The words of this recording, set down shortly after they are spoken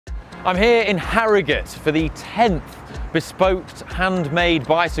I'm here in Harrogate for the 10th Bespoked handmade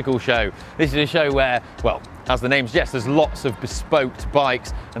bicycle show. This is a show where, well, as the name suggests, there's lots of bespoked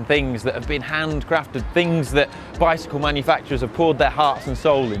bikes and things that have been handcrafted, things that bicycle manufacturers have poured their hearts and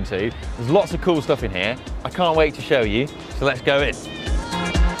soul into. There's lots of cool stuff in here. I can't wait to show you, so let's go in.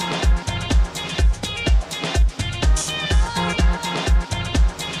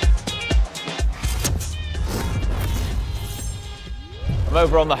 I'm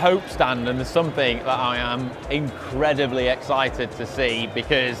over on the Hope stand, and there's something that I am incredibly excited to see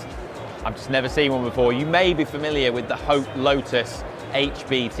because I've just never seen one before. You may be familiar with the Hope-Lotus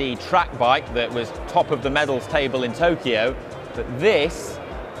HB.T track bike that was top of the medals table in Tokyo, but this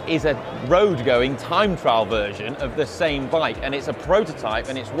is a road-going time trial version of the same bike, and it's a prototype,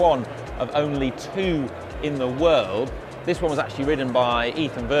 and it's one of only 2 in the world. This one was actually ridden by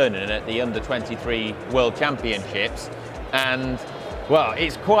Ethan Vernon at the Under-23 World Championships, and well,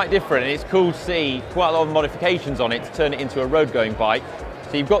 it's quite different, and it's cool to see quite a lot of modifications on it to turn it into a road-going bike.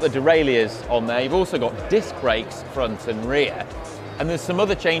 So you've got the derailleurs on there, you've also got disc brakes front and rear, and there's some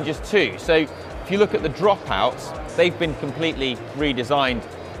other changes too. So if you look at the dropouts, they've been completely redesigned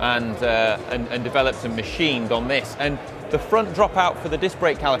and developed and machined on this. And the front dropout for the disc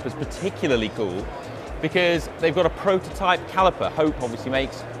brake caliper is particularly cool because they've got a prototype caliper. Hope obviously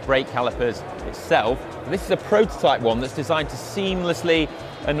makes brake calipers itself. This is a prototype one that's designed to seamlessly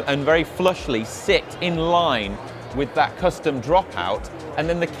and very flushly sit in line with that custom dropout. And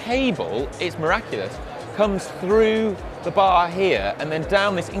then the cable, it's miraculous, comes through the bar here and then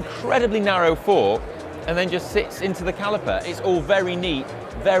down this incredibly narrow fork and then just sits into the caliper. It's all very neat,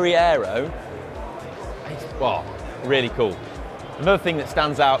 very aero. It's, well, really cool. Another thing that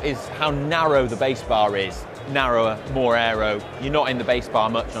stands out is how narrow the base bar is. Narrower, more aero. You're not in the base bar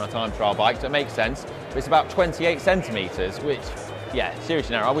much on a time trial bike, so it makes sense. But it's about 28 centimeters, which, yeah,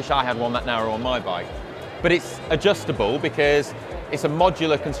 seriously narrow. I wish I had one that narrow on my bike. But it's adjustable because it's a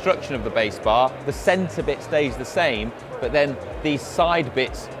modular construction of the base bar. The center bit stays the same, but then these side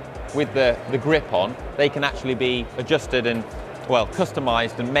bits with the grip on, they can actually be adjusted and, well,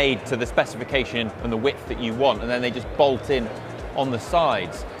 customized and made to the specification and the width that you want, and then they just bolt in on the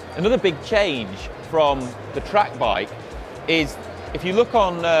sides. Another big change from the track bike is, if you look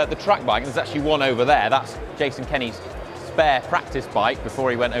on the track bike, and there's actually one over there, that's Jason Kenny's spare practice bike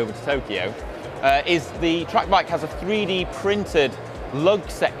before he went over to Tokyo, is the track bike has a 3D printed lug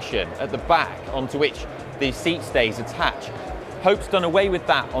section at the back onto which the seat stays attached. Hope's done away with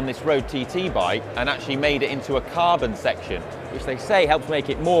that on this Road TT bike and actually made it into a carbon section, which they say helps make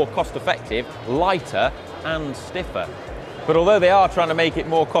it more cost effective, lighter and stiffer. But although they are trying to make it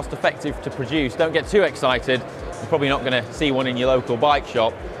more cost effective to produce, don't get too excited. You're probably not going to see one in your local bike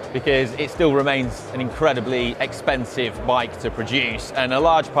shop because it still remains an incredibly expensive bike to produce. And a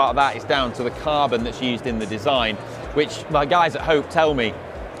large part of that is down to the carbon that's used in the design, which my guys at Hope tell me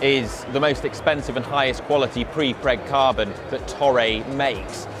is the most expensive and highest quality pre-preg carbon that Toray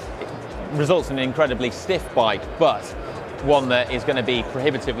makes. It results in an incredibly stiff bike, but one that is going to be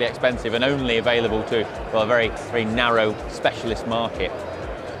prohibitively expensive and only available to, well, a very, very narrow specialist market.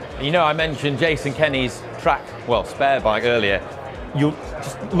 And you know, I mentioned Jason Kenny's track, well, spare bike earlier. You're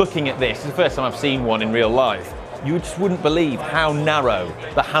just looking at this, it's the first time I've seen one in real life. You just wouldn't believe how narrow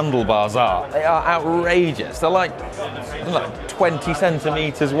the handlebars are. They are outrageous. They're like 20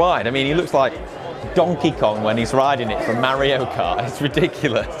 centimeters wide. I mean, he looks like Donkey Kong when he's riding it from Mario Kart. It's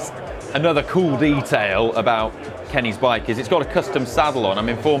ridiculous. Another cool detail about Kenny's bike is it's got a custom saddle on. I'm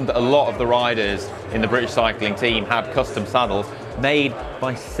informed that a lot of the riders in the British cycling team had custom saddles made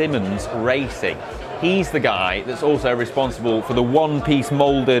by Simmons Racing. He's the guy that's also responsible for the one-piece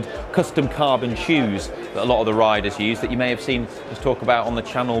molded custom carbon shoes that a lot of the riders use that you may have seen us talk about on the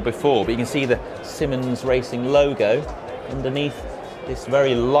channel before. But you can see the Simmons Racing logo underneath this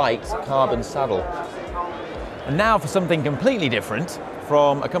very light carbon saddle. And now for something completely different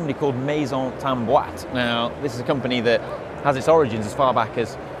from a company called Team. Now, this is a company that has its origins as far back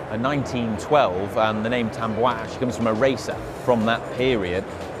as 1912, and the name Team actually comes from a racer from that period.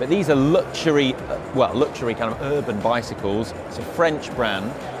 But these are luxury, well, luxury kind of urban bicycles. It's a French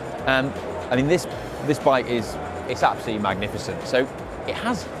brand, and I mean this bike it's absolutely magnificent. So it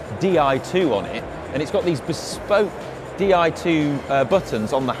has Di2 on it, and it's got these bespoke Di2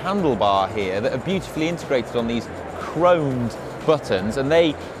 buttons on the handlebar here that are beautifully integrated on these chromed buttons, and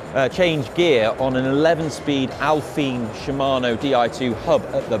they change gear on an 11-speed Alpine Shimano Di2 hub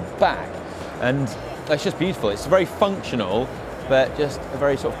at the back, and it's just beautiful. It's very functional, but just a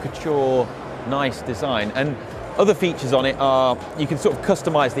very sort of couture, nice design. And other features on it are you can sort of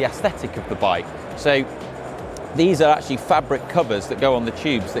customize the aesthetic of the bike. So These are actually fabric covers that go on the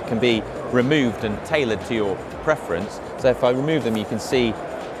tubes that can be removed and tailored to your preference. So if I remove them, you can see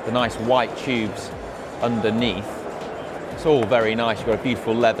the nice white tubes underneath. It's all very nice. You've got a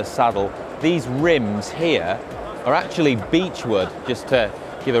beautiful leather saddle. These rims here are actually beechwood, just to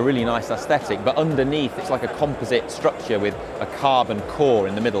give a really nice aesthetic, but underneath it's like a composite structure with a carbon core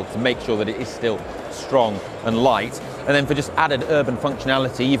in the middle to make sure that it is still strong and light. And then for just added urban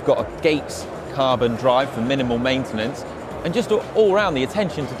functionality, you've got a Gates carbon drive for minimal maintenance, and just all around the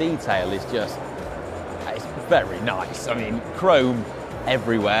attention to detail is just, it's very nice. I mean, chrome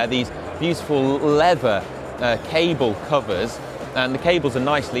everywhere, these beautiful leather cable covers, and the cables are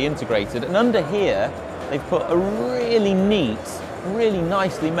nicely integrated, and under here they've put a really neat, really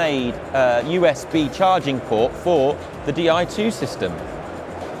nicely made USB charging port for the Di2 system.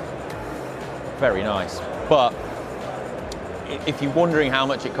 Very nice. But if you're wondering how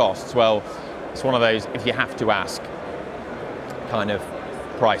much it costs, well, it's one of those if you have to ask kind of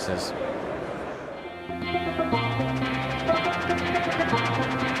prices.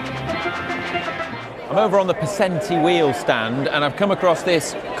 I'm over on the Poppinz wheel stand, and I've come across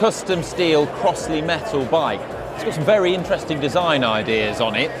this custom steel Crossley metal bike. It's got some very interesting design ideas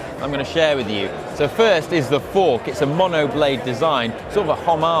on it I'm going to share with you. So first is the fork. It's a monoblade design, sort of a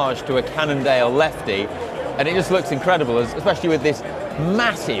homage to a Cannondale Lefty, and it just looks incredible, especially with this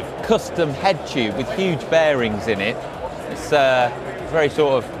massive custom head tube with huge bearings in it. It's a very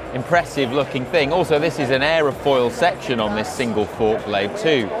sort of impressive looking thing. Also, this is an aerofoil section on this single fork blade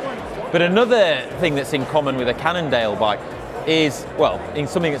too. But another thing that's in common with a Cannondale bike is, well,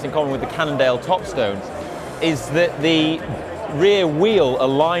 something that's in common with the Cannondale Topstones, is that the rear wheel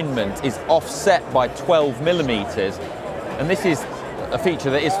alignment is offset by 12 millimeters, and this is a feature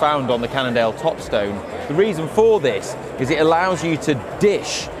that is found on the Cannondale Topstone. The reason for this is it allows you to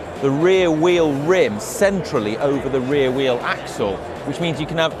dish the rear wheel rim centrally over the rear wheel axle, which means you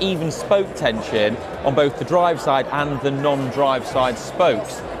can have even spoke tension on both the drive side and the non-drive side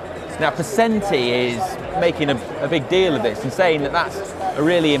spokes. Now, Poppinz is making a big deal of this and saying that that's a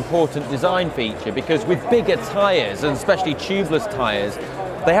really important design feature, because with bigger tyres, and especially tubeless tyres,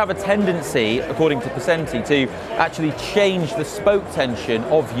 they have a tendency, according to Poppinz, to actually change the spoke tension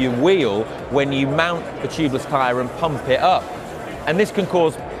of your wheel when you mount the tubeless tyre and pump it up. And this can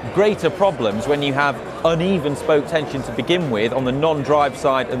cause greater problems when you have uneven spoke tension to begin with on the non-drive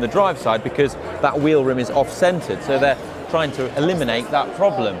side and the drive side, because that wheel rim is off-centered. So they're trying to eliminate that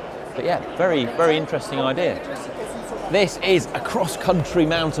problem. But yeah, very, very interesting idea. This is a cross-country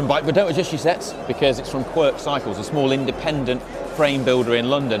mountain bike, but don't adjust your sets because it's from Quirk Cycles, a small independent frame builder in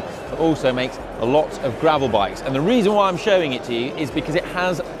London that also makes a lot of gravel bikes. And the reason why I'm showing it to you is because it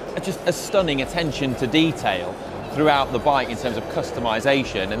has just a stunning attention to detail throughout the bike in terms of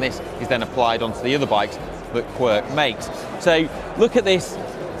customization, and this is then applied onto the other bikes that Quirk makes. So look at this,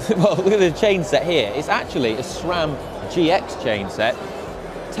 well, look at the chain set here. It's actually a SRAM GX chain set.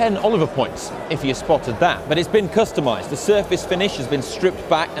 10 Oliver points if you spotted that, but it's been customized. The surface finish has been stripped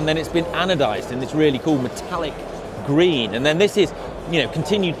back, and then it's been anodized in this really cool metallic green, and then this is, you know,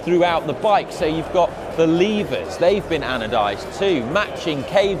 continued throughout the bike. So you've got the levers, they've been anodized too, matching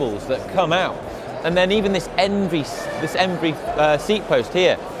cables that come out, and then even this Envy seat post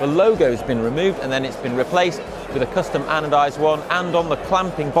here, the logo's been removed and then it's been replaced with a custom anodized one, and on the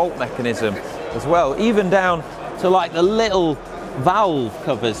clamping bolt mechanism as well, even down to like the little valve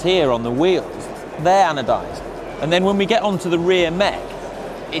covers here on the wheels, they're anodized. And then when we get onto the rear mech,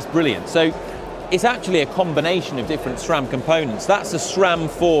 it's brilliant. So it's actually a combination of different SRAM components. That's a SRAM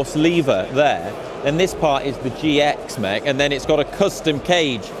Force lever there, and this part is the GX mech, and then it's got a custom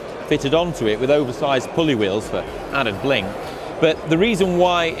cage fitted onto it with oversized pulley wheels for added bling. But the reason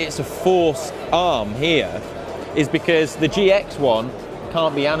why it's a Force arm here is because the GX one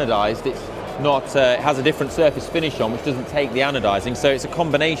can't be anodized. It's not, it has a different surface finish on which doesn't take the anodizing, so it's a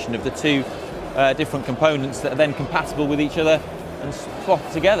combination of the two different components that are then compatible with each other and swap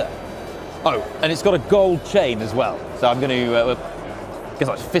together. Oh, and it's got a gold chain as well, so I'm going to guess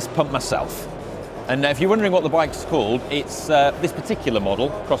I'll fist pump myself. And if you're wondering what the bike's called, it's this particular model,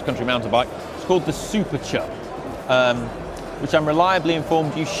 cross-country mountain bike, it's called the Super Chup, which I'm reliably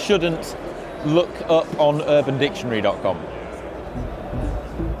informed you shouldn't look up on urbandictionary.com.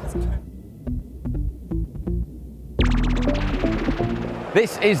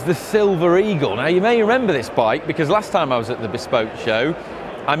 This is the Silver Eagle. Now, you may remember this bike because last time I was at the Bespoked show,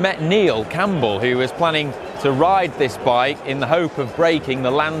 I met Neil Campbell, who was planning to ride this bike in the hope of breaking the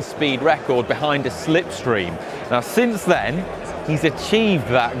land speed record behind a slipstream. Now, since then, he's achieved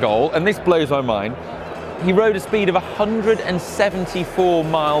that goal, and this blows my mind. He rode a speed of 174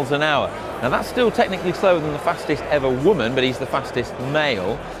 miles an hour. Now that's still technically slower than the fastest ever woman, but he's the fastest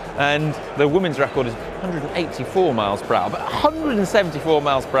male. And the women's record is 184 miles per hour, but 174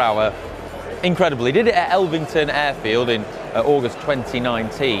 miles per hour, incredible. He did it at Elvington Airfield in August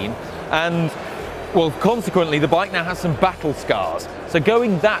 2019. And well, consequently, the bike now has some battle scars. So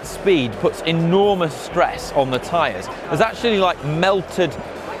going that speed puts enormous stress on the tyres. There's actually like melted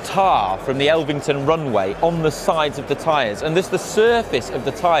tar from the Elvington runway on the sides of the tyres, and the surface of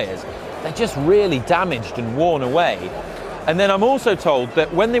the tyres, they're just really damaged and worn away. And then I'm also told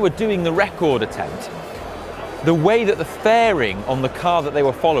that when they were doing the record attempt, the way that the fairing on the car that they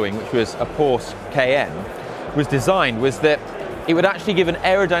were following, which was a Porsche Cayenne, was designed was that it would actually give an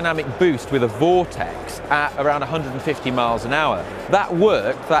aerodynamic boost with a vortex at around 150 miles an hour. That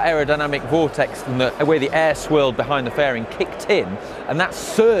worked, that aerodynamic vortex, and the way the air swirled behind the fairing kicked in, and that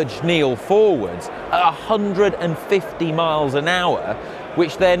surged Neil forwards at 150 miles an hour,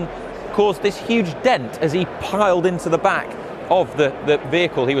 which then caused this huge dent as he piled into the back of the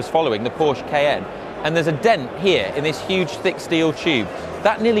vehicle he was following, the Porsche Cayenne. And there's a dent here in this huge thick steel tube.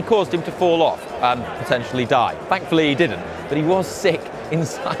 That nearly caused him to fall off and potentially die. Thankfully he didn't, but he was sick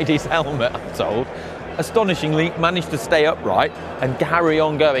inside his helmet, I'm told. Astonishingly managed to stay upright and carry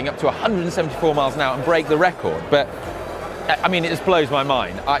on going up to 174 miles an hour and break the record. But I mean, it just blows my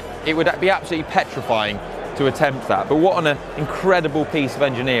mind. It would be absolutely petrifying to attempt that, but what an incredible piece of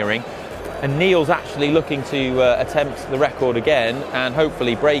engineering. And Neil's actually looking to attempt the record again and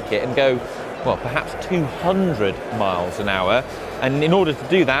hopefully break it and go, well, perhaps 200 miles an hour. And in order to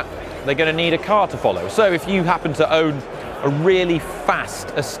do that, they're going to need a car to follow. So if you happen to own a really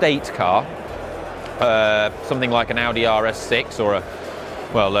fast estate car, something like an Audi RS6 or a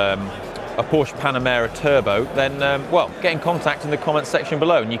Porsche Panamera Turbo, then, well, get in contact in the comments section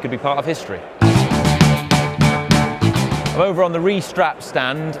below and you could be part of history. I'm over on the Restrap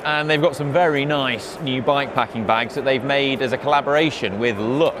stand and they've got some very nice new bike packing bags that they've made as a collaboration with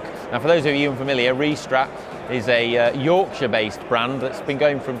Look. Now, for those of you unfamiliar, Restrap is a Yorkshire-based brand that's been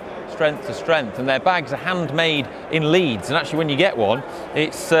going from strength to strength, and their bags are handmade in Leeds. And actually, when you get one,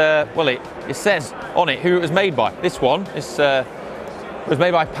 it's well, it says on it who it was made by. This one was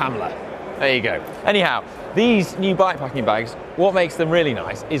made by Pamela. There you go. Anyhow, these new bike packing bags, what makes them really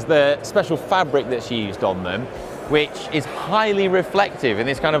nice is the special fabric that's used on them, which is highly reflective in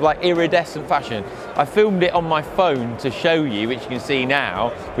this kind of like iridescent fashion. I filmed it on my phone to show you, which you can see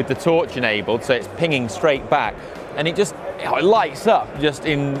now with the torch enabled, so it's pinging straight back, and it lights up just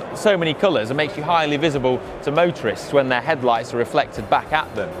in so many colours and makes you highly visible to motorists when their headlights are reflected back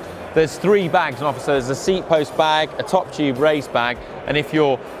at them. There's 3 bags on offer, so there's a seat post bag, a top tube race bag, and if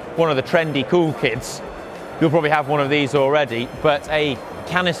you're one of the trendy cool kids, you'll probably have one of these already, but a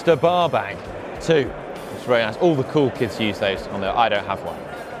canister bar bag too. It's very nice. All the cool kids use those on there. I don't have one.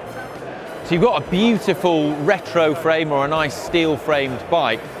 So you've got a beautiful retro frame or a nice steel framed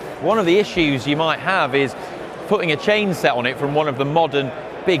bike. One of the issues you might have is putting a chain set on it from one of the modern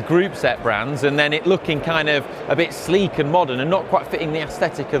big group set brands and then it looking kind of a bit sleek and modern and not quite fitting the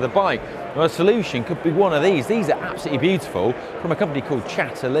aesthetic of the bike. Well, a solution could be one of these. These are absolutely beautiful, from a company called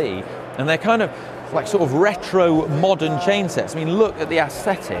Chatterley, and they're kind of like sort of retro modern chain sets. I mean, look at the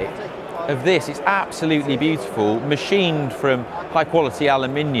aesthetic of this. It's absolutely beautiful, machined from high quality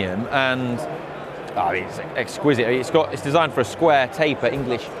aluminium, and it's exquisite. It's designed for a square taper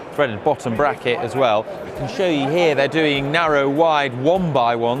English threaded bottom bracket as well. I can show you here they're doing narrow wide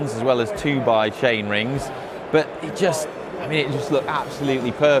 1x1s as well as 2x chain rings, but it just looked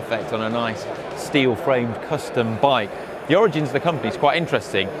absolutely perfect on a nice steel framed custom bike. The origins of the company is quite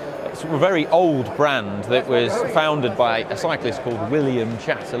interesting. It's a very old brand that was founded by a cyclist called William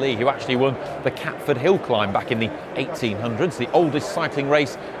Chatterley, who actually won the Catford Hill Climb back in the 1800s, the oldest cycling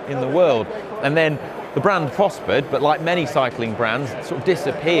race in the world. And then the brand prospered, but like many cycling brands, it sort of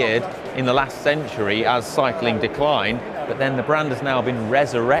disappeared in the last century as cycling declined. But then the brand has now been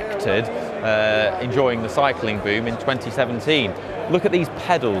resurrected, enjoying the cycling boom in 2017. Look at these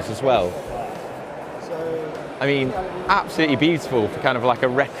pedals as well. I mean, absolutely beautiful for kind of like a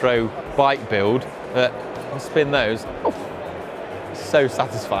retro bike build. But I'll spin those. Oh, so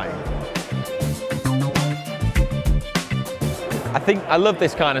satisfying. I love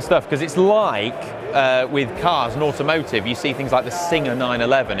this kind of stuff because it's like with cars and automotive, you see things like the Singer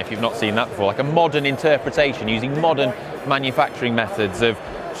 911, if you've not seen that before, like a modern interpretation using modern manufacturing methods of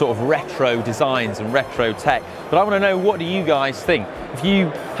sort of retro designs and retro tech. But I want to know, what do you guys think? If you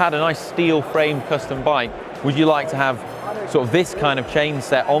had a nice steel framed custom bike, would you like to have sort of this kind of chain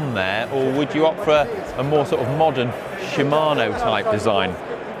set on there, or would you opt for a more sort of modern Shimano type design?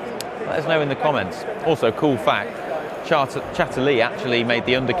 Let us know in the comments. Also, cool fact, Chatterley actually made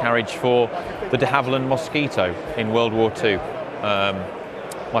the undercarriage for the de Havilland Mosquito in World War II.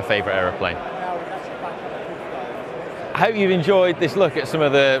 My favourite aeroplane. I hope you've enjoyed this look at some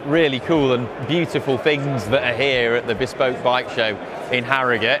of the really cool and beautiful things that are here at the Bespoke Bike Show in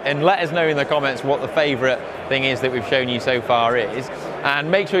Harrogate, and let us know in the comments what the favourite thing is that we've shown you so far is,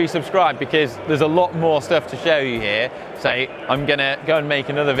 and make sure you subscribe because there's a lot more stuff to show you here. So I'm gonna go and make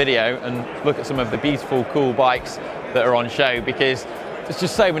another video and look at some of the beautiful cool bikes that are on show, because there's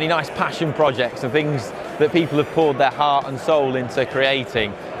just so many nice passion projects and things that people have poured their heart and soul into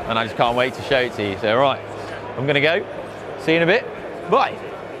creating, and I just can't wait to show it to you. So right, I'm gonna go. See you in a bit. Bye.